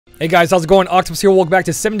Hey guys, how's it going? Octopus here. Welcome back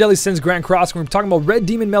to 7 Deadly Sins Grand Cross. We're talking about Red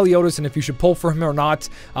Demon Meliodas and if you should pull for him or not.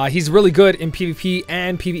 He's really good in PvP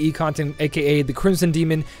and PvE content, aka the Crimson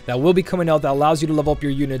Demon that will be coming out that allows you to level up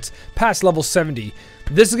your units past level 70.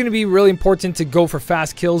 This is going to be really important to go for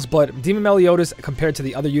fast kills, but Demon Meliodas compared to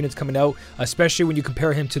the other units coming out, especially when you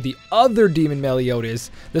compare him to the other Demon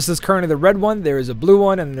Meliodas. This is currently the red one, there is a blue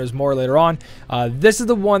one, and there's more later on. This is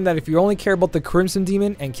the one that if you only care about the Crimson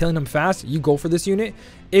Demon and killing him fast, you go for this unit.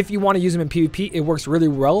 If you want to use him in PvP, it works really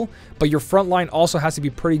well, but your front line also has to be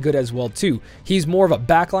pretty good as well too. He's more of a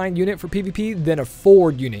backline unit for PvP than a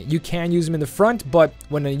forward unit. You can use him in the front, but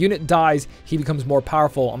when a unit dies, he becomes more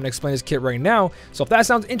powerful. I'm going to explain this kit right now, so if that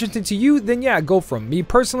sounds interesting to you, then yeah, go for him. Me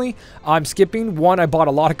personally, I'm skipping. One, I bought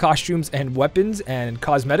a lot of costumes and weapons and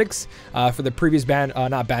cosmetics for the previous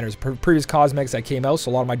previous cosmetics that came out,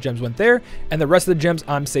 so a lot of my gems went there, and the rest of the gems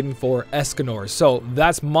I'm saving for Escanor. So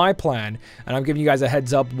that's my plan, and I'm giving you guys a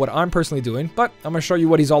heads up what I'm personally doing, but I'm going to show you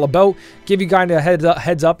what he's all about, give you guys a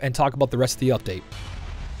heads up, and talk about the rest of the update.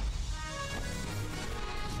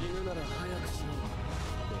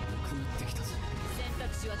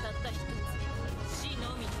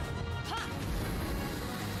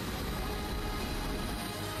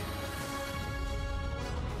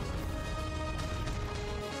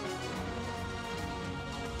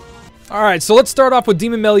 Alright, so let's start off with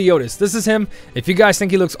Demon Meliodas. This is him. If you guys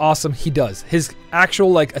think he looks awesome, he does. His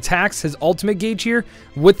actual attacks, his ultimate gauge here,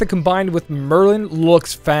 with the combined with Merlin,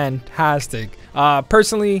 looks fantastic.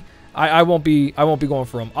 Personally, I won't be going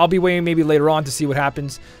for him. I'll be waiting maybe later on to see what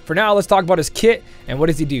happens. For now, let's talk about his kit and what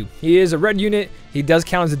does he do. He is a red unit. He does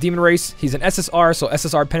count as a demon race. He's an SSR, so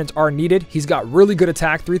SSR penance are needed. He's got really good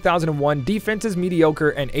attack, 3001. Defense is mediocre,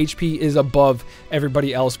 and HP is above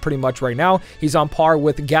everybody else pretty much right now. He's on par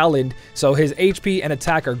with Galland, so his HP and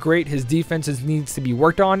attack are great. His defenses needs to be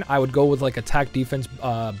worked on. I would go with attack defense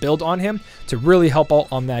build on him to really help out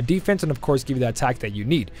on that defense and of course give you that attack that you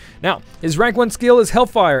need. Now, his rank 1 skill is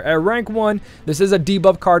Hellfire. At rank 1, this is a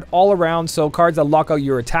debuff card all around, so cards that lock out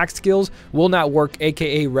your attack skills will not work,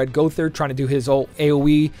 aka Red Gother trying to do his old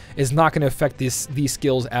AoE is not going to affect these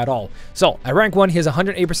skills at all. So at rank 1, he has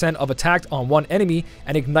 108% of attack on one enemy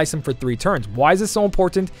and ignites them for 3 turns. Why is this so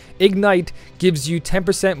important? Ignite gives you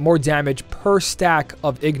 10% more damage per stack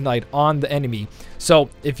of ignite on the enemy. So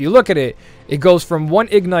if you look at it, it goes from 1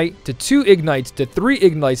 ignite to 2 ignites to 3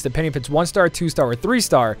 ignites, depending if it's 1-star, 2-star, or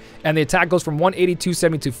 3-star. And the attack goes from 180,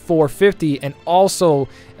 270 to 450, and also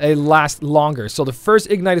it lasts longer. So the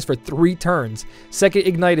first ignite is for 3 turns, second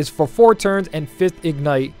ignite is for 4 turns, and third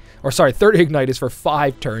ignite is for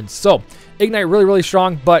 5 turns. So ignite really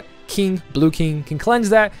strong, but Blue King can cleanse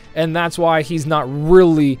that, and that's why he's not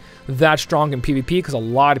really that strong in PvP, because a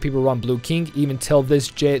lot of people run Blue King even till this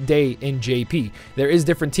day in JP. There is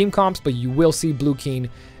different team comps, but you will see Blue King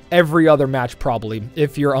every other match probably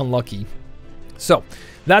if you're unlucky. So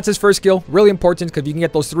that's his first skill, really important because you can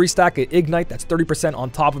get those 3 stack at Ignite, that's 30% on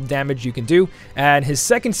top of damage you can do. And his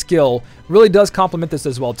second skill really does complement this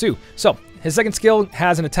as well too. So his second skill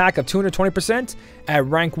has an attack of 220% at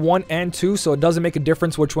rank 1 and 2, so it doesn't make a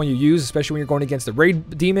difference which one you use, especially when you're going against the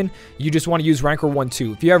Raid Demon. You just want to use rank 1,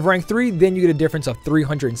 2. If you have rank 3, then you get a difference of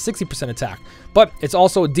 360% attack. But it's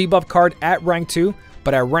also a debuff card at rank 2.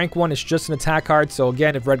 But at rank 1, it's just an attack card. So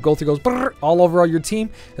again, if Red Gother goes all over your team,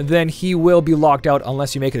 then he will be locked out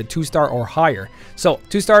unless you make it a 2-star or higher. So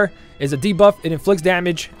 2-star is a debuff. It inflicts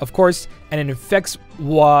damage, of course, and it infects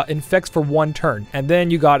for 1 turn. And then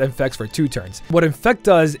you got infects for 2 turns. What infect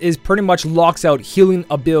does is pretty much locks out healing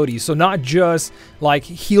abilities. So not just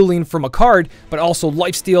healing from a card, but also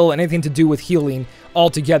lifesteal and anything to do with healing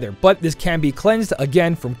altogether. But this can be cleansed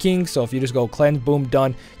again from King, so if you just go cleanse, boom,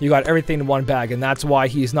 done, you got everything in one bag. And that's why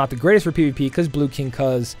he's not the greatest for PvP, because Blue King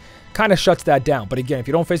kind of shuts that down. But again, if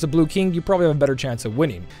you don't face a Blue King, you probably have a better chance of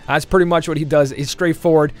winning. That's pretty much what he does. It's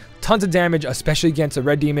straightforward, tons of damage, especially against a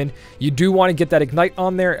Red Demon. You do want to get that Ignite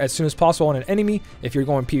on there as soon as possible on an enemy if you're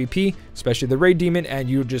going PvP, especially the Raid Demon, and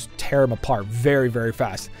you just tear him apart very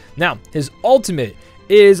fast. Now, his ultimate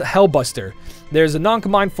is Hellbuster. There's a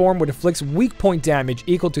non-combined form which inflicts weak point damage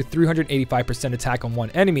equal to 385% attack on one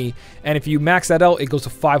enemy, and if you max that out, it goes to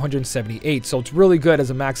 578. So it's really good as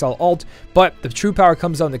a max out ult, but the true power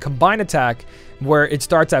comes out in the combined attack, where it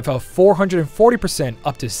starts at 440%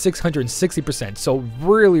 up to 660%. So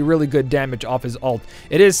really good damage off his ult.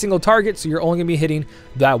 It is single target, so you're only going to be hitting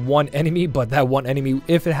that one enemy, but that one enemy,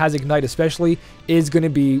 if it has Ignite especially, is going to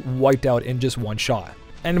be wiped out in just 1 shot.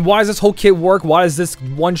 And why does this whole kit work? Why does this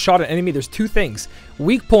one-shot an enemy? There's two things.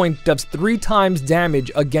 Weak point does 3 times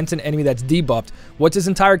damage against an enemy that's debuffed. What's his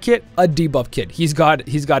entire kit? A debuff kit. He's got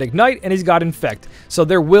Ignite and he's got Infect. So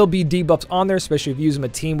there will be debuffs on there, especially if you use him a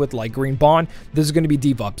team with like Green Bond. This is going to be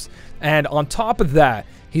debuffs. And on top of that,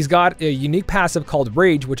 he's got a unique passive called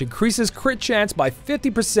Rage, which increases crit chance by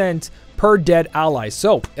 50% per dead ally.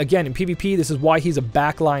 So again, in PvP, this is why he's a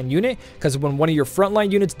backline unit, because when one of your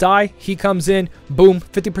frontline units die, he comes in, boom,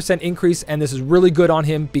 50% increase, and this is really good on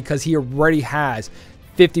him because he already has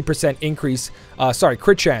 50% increase,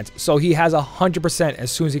 crit chance. So he has 100%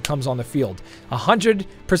 as soon as he comes on the field.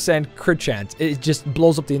 100% crit chance. It just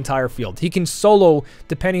blows up the entire field. He can solo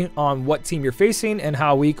depending on what team you're facing and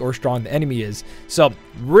how weak or strong the enemy is. So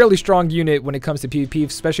really strong unit when it comes to PvP,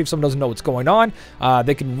 especially if someone doesn't know what's going on.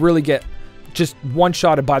 They can really get just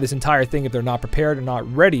one-shotted by this entire thing if they're not prepared or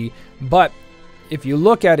not ready. But if you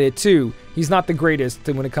look at it too, he's not the greatest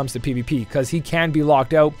when it comes to PvP because he can be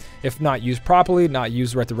locked out if not used properly, not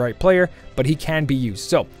used with the right player, but he can be used.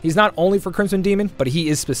 So he's not only for Crimson Demon, but he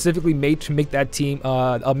is specifically made to make that team,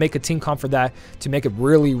 make a team comp for that, to make it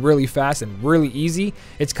really, really fast and really easy.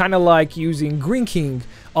 It's kind of like using Green King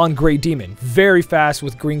on Grey Demon. Very fast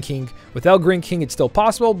with Green King. Without Green King, it's still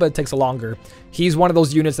possible, but it takes a longer. He's one of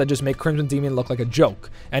those units that just make Crimson Demon look like a joke,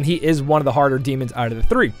 and he is one of the harder demons out of the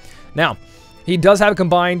 3. Now, he does have a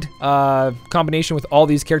combined combination with all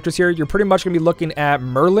these characters here. You're pretty much going to be looking at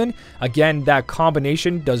Merlin. Again, that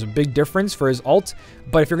combination does a big difference for his ult.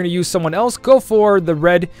 But if you're going to use someone else, go for the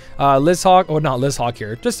red Liz Hawk. Or not Liz Hawk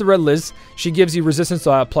here, just the red Liz. She gives you resistance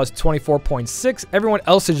plus 24.6. Everyone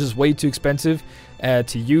else is just way too expensive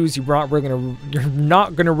to use. You're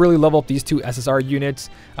not gonna really level up these 2 SSR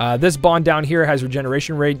units. This bond down here has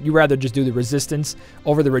regeneration rate. You rather just do the resistance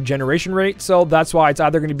over the regeneration rate. So that's why it's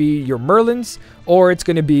either going to be your Merlins or it's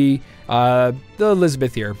going to be the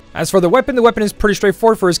Elizabeth here. As for the weapon is pretty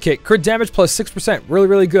straightforward for his kit. Crit damage plus 6%, really,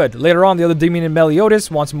 really good. Later on, the other demon in Meliodas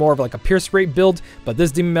wants more of like a pierce rate build, but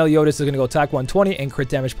this demon Meliodas is going to go attack 120 and crit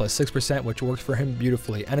damage plus 6%, which works for him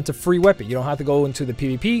beautifully. And it's a free weapon. You don't have to go into the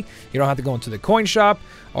PvP. You don't have to go into the coin shop,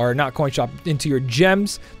 or not coin shop, into your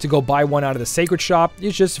gems to go buy one out of the sacred shop.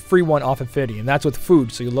 It's just a free one off Affinity, and that's with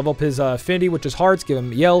food. So you level up his Affinity, which is hearts, give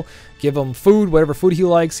him yell, give him food, whatever food he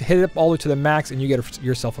likes, hit it up all the way to the max, and you get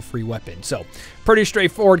yourself a free weapon. So pretty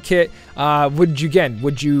straightforward kit. Would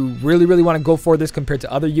you really want to go for this compared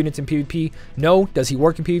to other units in PvP? No. Does he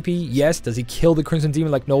work in PvP? Yes. Does he kill the Crimson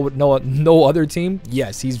Demon like no other team?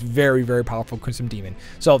 Yes. He's very, very powerful Crimson Demon.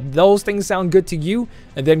 So if those things sound good to you,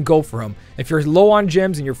 and then go for him. If you're low on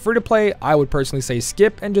gems and you're free to play, I would personally say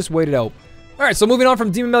skip and just wait it out. Alright, so moving on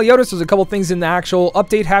from Demon Meliodas, there's a couple things in the actual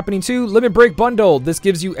update happening too. Limit Break Bundle. This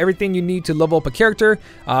gives you everything you need to level up a character.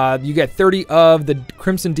 You get 30 of the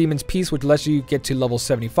Crimson Demon's piece, which lets you get to level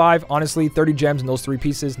 75. Honestly, 30 gems in those 3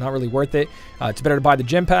 pieces, not really worth it. It's better to buy the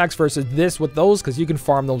gem packs versus this with those, because you can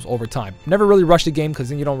farm those over time. Never really rush the game, because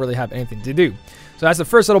then you don't really have anything to do. So that's the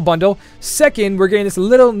first little bundle. Second, we're getting this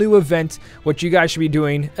little new event, which you guys should be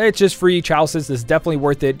doing. It's just free chalices. This is definitely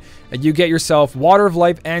worth it. You get yourself Water of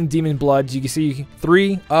Life and Demon Blood. You can see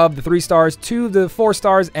 3 of the 3 stars, 2 of the 4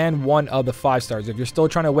 stars, and 1 of the 5 stars. If you're still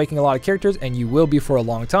trying to awaken a lot of characters, and you will be for a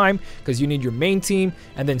long time, because you need your main team,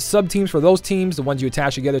 and then sub-teams for those teams, the ones you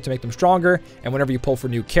attach together to make them stronger. And whenever you pull for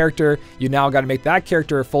a new character, you now got to make that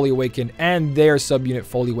character fully awakened and their sub-unit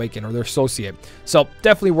fully awakened, or their associate. So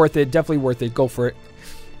definitely worth it. Definitely worth it. Go for it.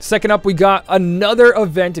 Second up, we got another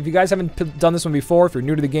event. If you guys haven't done this one before, if you're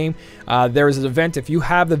new to the game, there is an event. If you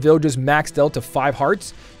have the villagers maxed out to 5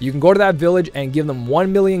 hearts, you can go to that village and give them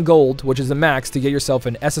 1 million gold, which is the max, to get yourself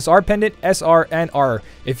an SSR pendant, SR, and R.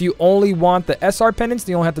 If you only want the SR pendants,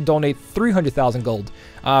 then you only have to donate 300,000 gold.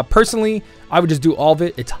 Personally, I would just do all of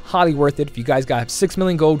it. It's highly worth it. If you guys got 6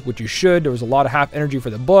 million gold, which you should, there was a lot of half energy for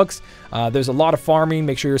the books. There's a lot of farming.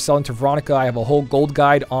 Make sure you're selling to Veronica. I have a whole gold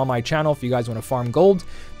guide on my channel if you guys want to farm gold.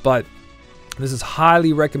 But this is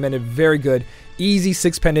highly recommended. Very good. Easy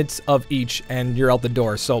 6 pendants of each, and you're out the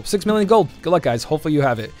door. So 6 million gold. Good luck, guys. Hopefully you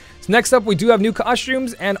have it. So next up, we do have new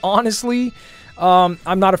costumes, and honestly,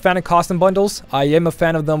 I'm not a fan of costume bundles. I am a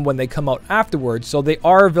fan of them when they come out afterwards. So they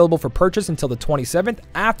are available for purchase until the 27th.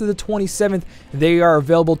 After the 27th, they are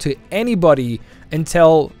available to anybody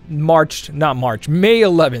until May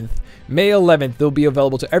 11th. May 11th, they'll be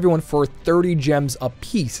available to everyone for 30 gems a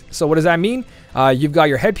piece. So what does that mean? You've got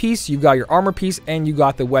your headpiece, you've got your armor piece, and you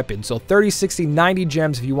got the weapon. So 30, 60, 90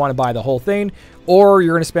 gems if you want to buy the whole thing. Or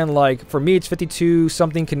you're going to spend, like, for me, it's 52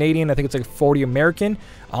 something Canadian. I think it's like 40 American.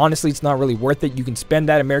 Honestly, it's not really worth it. You can spend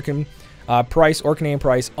that American price or Canadian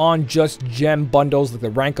price on just gem bundles, like the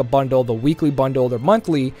rank up bundle, the weekly bundle, the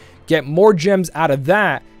monthly. get more gems out of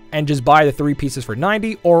that and just buy the 3 pieces for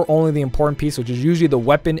 90, or only the important piece, which is usually the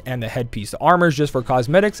weapon and the headpiece. The armor is just for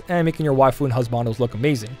cosmetics and making your waifu and husbandos look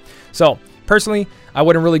amazing. So personally, I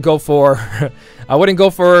wouldn't really go for I wouldn't go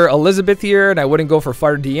for Elizabeth here, and I wouldn't go for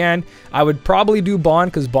Fighter Deanne. I would probably do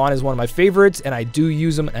Bond, because Bond is one of my favorites, and I do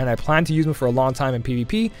use him, and I plan to use him for a long time in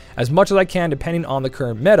PvP, as much as I can, depending on the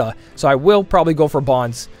current meta. So I will probably go for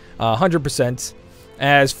Bonds 100%.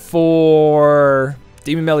 As for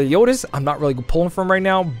Demon Meliodas, I'm not really pulling from right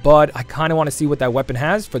now, but I kind of want to see what that weapon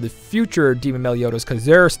has for the future Demon Meliodas, because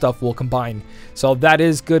their stuff will combine. So that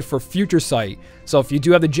is good for future sight. So if you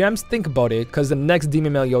do have the gems, think about it, because the next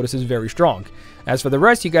Demon Meliodas is very strong. As for the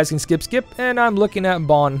rest, you guys can skip, and I'm looking at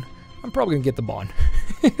Bond. I'm probably going to get the Bond.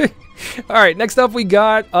 Alright, next up we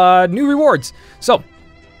got new rewards. So,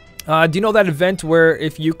 do you know that event where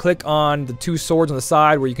if you click on the 2 swords on the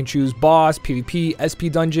side where you can choose boss, PvP,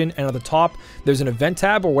 SP dungeon, and on the top there's an event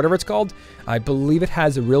tab or whatever it's called? I believe it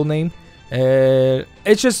has a real name.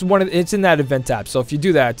 It's just it's in that event tab. So if you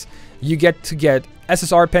do that, you get to get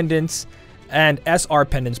SSR pendants and SR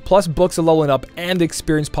pendants, plus books of leveling up, and the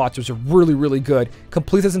experience pots, which are really, really good.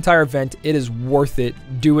 Complete this entire event. It is worth it.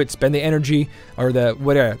 Do it. Spend the energy, or the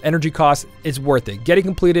whatever energy cost. It's worth it. Get it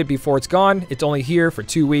completed before it's gone. It's only here for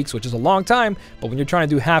 2 weeks, which is a long time, but when you're trying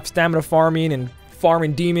to do half stamina farming and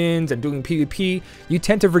farming demons and doing PvP, you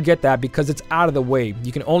tend to forget that because it's out of the way.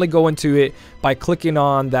 You can only go into it by clicking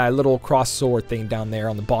on that little cross sword thing down there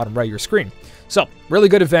on the bottom right of your screen. So, really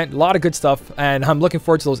good event, a lot of good stuff, and I'm looking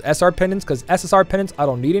forward to those SR pendants, because SSR pendants I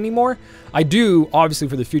don't need anymore. I do, obviously,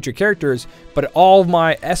 for the future characters, but all of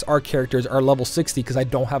my SR characters are level 60 because I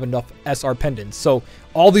don't have enough SR pendants. So,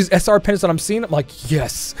 all these SR pendants that I'm seeing, I'm like,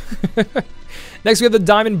 yes! Next, we have the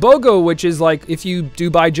Diamond BOGO, which is like, if you do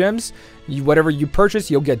buy gems, whatever you purchase,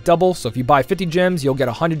 you'll get double. So if you buy 50 gems, you'll get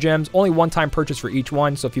 100 gems. Only one-time purchase for each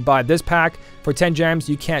one. So if you buy this pack for 10 gems,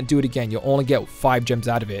 you can't do it again. You'll only get 5 gems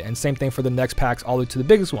out of it. And same thing for the next packs all the way to the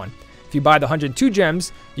biggest one. If you buy the 102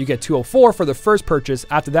 gems, you get 204 for the first purchase.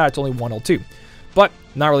 After that, it's only 102. But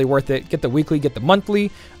not really worth it. Get the weekly, get the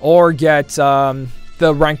monthly, or get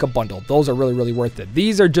the rank up bundle. Those are really, really worth it.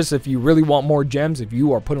 These are just if you really want more gems, if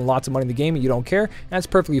you are putting lots of money in the game and you don't care, that's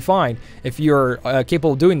perfectly fine. If you're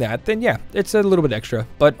capable of doing that, then yeah, it's a little bit extra.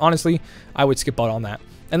 But honestly, I would skip out on that.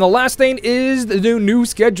 And the last thing is the new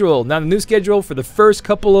schedule. Now, the new schedule for the first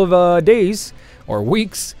couple of days or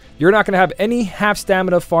weeks, you're not going to have any half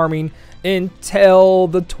stamina farming until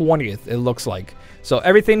the 20th, it looks like. So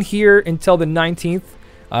everything here until the 19th,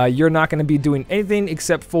 you're not going to be doing anything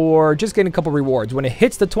except for just getting a couple rewards. When it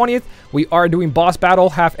hits the 20th, we are doing boss battle,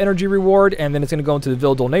 half energy reward, and then it's going to go into the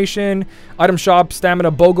Ville donation, item shop, stamina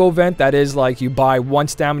BOGO event. That is like you buy 1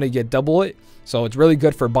 stamina, you get double it. So it's really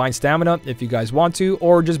good for buying stamina if you guys want to,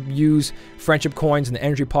 or just use friendship coins and the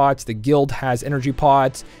energy pots. The guild has energy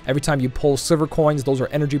pots. Every time you pull silver coins, those are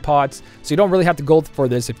energy pots. So you don't really have to go for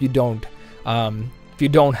this if you don't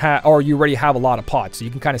have, or you already have a lot of pots. So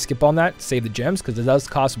you can kind of skip on that, save the gems, because it does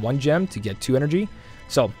cost 1 gem to get 2 energy.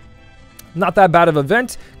 So not that bad of an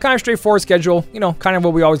event. Kind of straightforward schedule, you know, kind of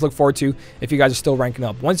what we always look forward to if you guys are still ranking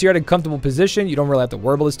up. Once you're at a comfortable position, you don't really have to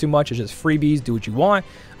worry about this too much. It's just freebies, do what you want.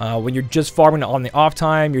 When you're just farming on the off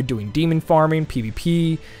time, you're doing demon farming,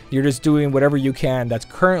 PvP, you're just doing whatever you can that's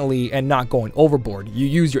currently and not going overboard. You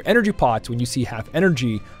use your energy pots when you see half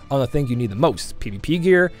energy on the thing you need the most. PvP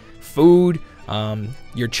gear, food,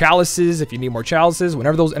 your chalices, if you need more chalices,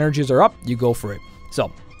 whenever those energies are up, you go for it.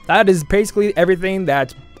 So that is basically everything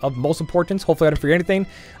that's of most importance. Hopefully I didn't forget anything.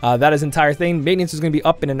 That is the entire thing. Maintenance is going to be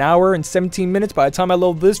up in 1 hour and 17 minutes. By the time I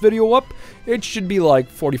load this video up, it should be like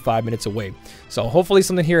 45 minutes away. So hopefully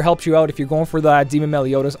something here helps you out. If you're going for that Demon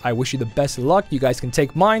Meliodas, I wish you the best of luck. You guys can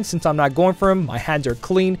take mine since I'm not going for him. My hands are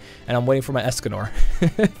clean and I'm waiting for my Escanor.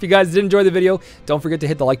 If you guys did enjoy the video, don't forget to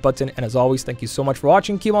hit the like button. And as always, thank you so much for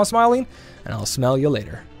watching. Keep on smiling and I'll smell you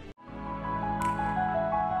later.